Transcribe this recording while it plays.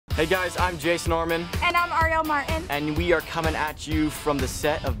Hey guys, I'm Jace Norman. And I'm Ariel Martin. And we are coming at you from the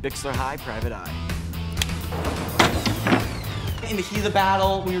set of Bixler High Private Eye. In the heat of the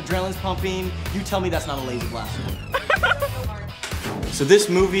battle, when your adrenaline's pumping, you tell me that's not a laser blaster. So this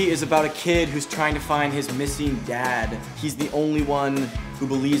movie is about a kid who's trying to find his missing dad. He's the only one who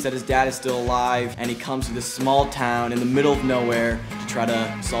believes that his dad is still alive, and he comes to this small town in the middle of nowhere to try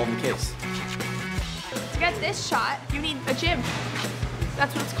to solve the case. To get this shot, you need a gym.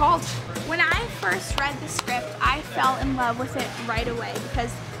 That's what it's called. When I first read the script, I fell in love with it right away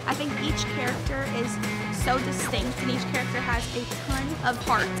because I think each character is so distinct and each character has a ton of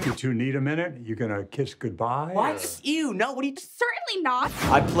heart. You two need a minute? You gonna kiss goodbye? What? Ew, no, what are you... Certainly not.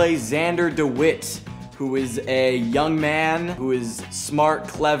 I play Xander DeWitt, who is a young man who is smart,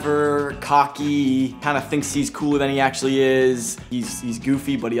 clever, cocky, kind of thinks he's cooler than he actually is. He's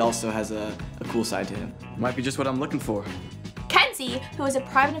goofy, but he also has a cool side to him. Might be just what I'm looking for. Kenzie, who is a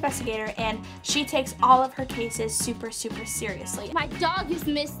private investigator, and she takes all of her cases super seriously. My dog is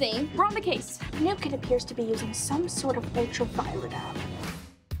missing. We're on the case. Nuke appears to be using some sort of ultraviolet app.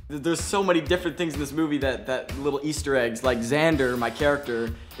 There's so many different things in this movie that little Easter eggs, like Xander, my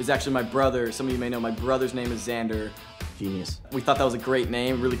character, is actually my brother. Some of you may know my brother's name is Xander. Genius. We thought that was a great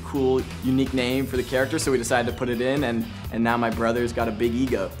name, really cool, unique name for the character, so we decided to put it in, and now my brother's got a big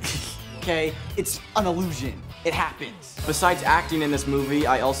ego. Okay, it's an illusion. It happens. Besides acting in this movie,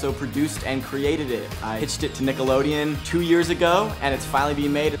 I also produced and created it. I pitched it to Nickelodeon 2 years ago, and it's finally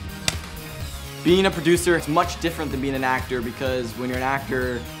being made. Being a producer, it's much different than being an actor because when you're an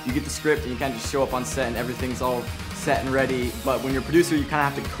actor, you get the script and you kind of just show up on set and everything's all set and ready. But when you're a producer, you kind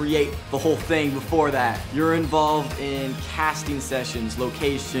of have to create the whole thing before that. You're involved in casting sessions,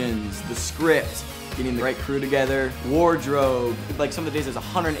 locations, the script, getting the right crew together, wardrobe. Like some of the days there's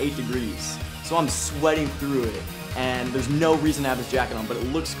 108 degrees. So I'm sweating through it, and there's no reason to have this jacket on, but it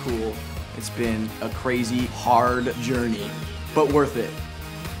looks cool. It's been a crazy, hard journey, but worth it.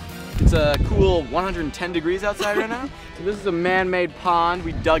 It's a cool 110 degrees outside right now. So this is a man-made pond.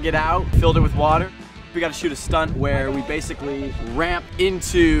 We dug it out, filled it with water. We got to shoot a stunt where we basically ramp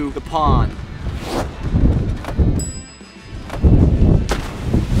into the pond.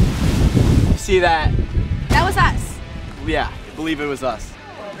 See that? That was us. Yeah, I believe it was us.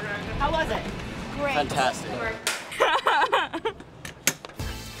 How was it? Great. Fantastic.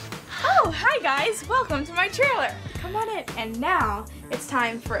 Oh, hi guys, welcome to my trailer. Come on in. And now it's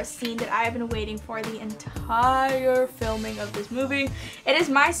time for a scene that I have been waiting for the entire filming of this movie. It is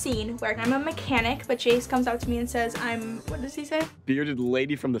my scene where I'm a mechanic, but Jace comes up to me and says what does he say? Bearded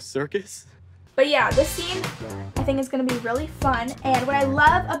lady from the circus? But yeah, this scene I think is gonna be really fun, and what I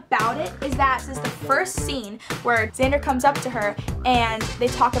love about it is that this is the first scene where Xander comes up to her and they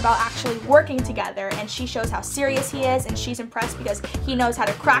talk about actually working together, and she shows how serious he is, and she's impressed because he knows how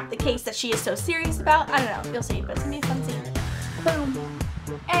to crack the case that she is so serious about. I don't know, you'll see, but it's gonna be a fun scene. Boom.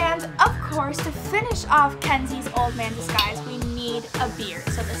 And of course, to finish off Kenzie's old man disguise, we need a beard.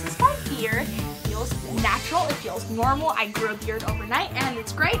 So this is my beard. It feels natural, it feels normal. I grew a beard overnight and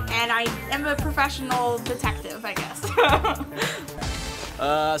it's great, and I am a professional detective, I guess.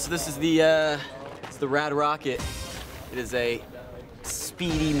 So this is the Rad Rocket. It is a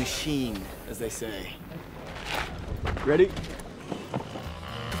speedy machine, as they say. Ready?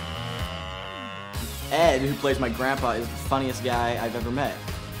 Ed, who plays my grandpa, is the funniest guy I've ever met.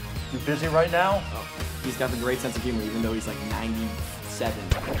 You busy right now? Oh, he's got a great sense of humor, even though he's like 97.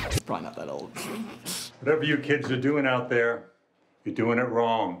 He's probably not that old. Whatever you kids are doing out there, you're doing it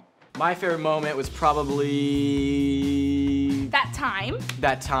wrong. My favorite moment was probably... That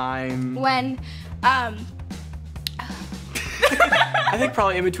time. When, I think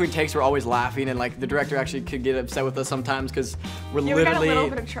probably in between takes we're always laughing, and like the director actually could get upset with us sometimes because we're we got a little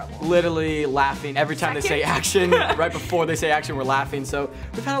bit of trouble. Literally laughing every time they say action. Right before they say action, we're laughing. So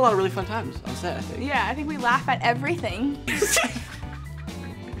we've had a lot of really fun times on set, I think. Yeah, I think we laugh at everything.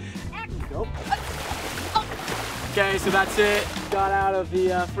 Okay, so that's it. Got out of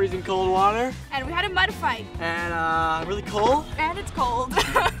the freezing cold water. And we had a mud fight. And really cold. And it's cold.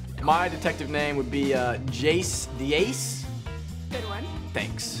 My detective name would be Jace the Ace. Good one.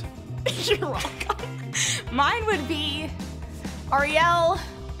 Thanks. You're welcome. Mine would be Ariel.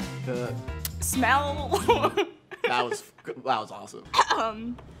 The Smell. that was awesome.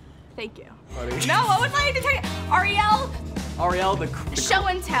 Thank you. Buddy. No, what was my detective? Ariel. Ariel, the show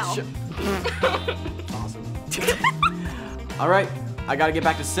and tell. Awesome. All right, I gotta get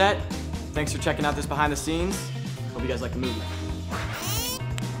back to set. Thanks for checking out this behind the scenes. Hope you guys like the movie.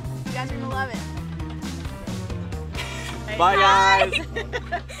 You guys are gonna love it. Bye, guys.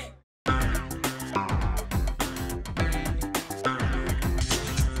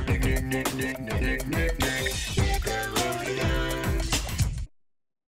 Nick.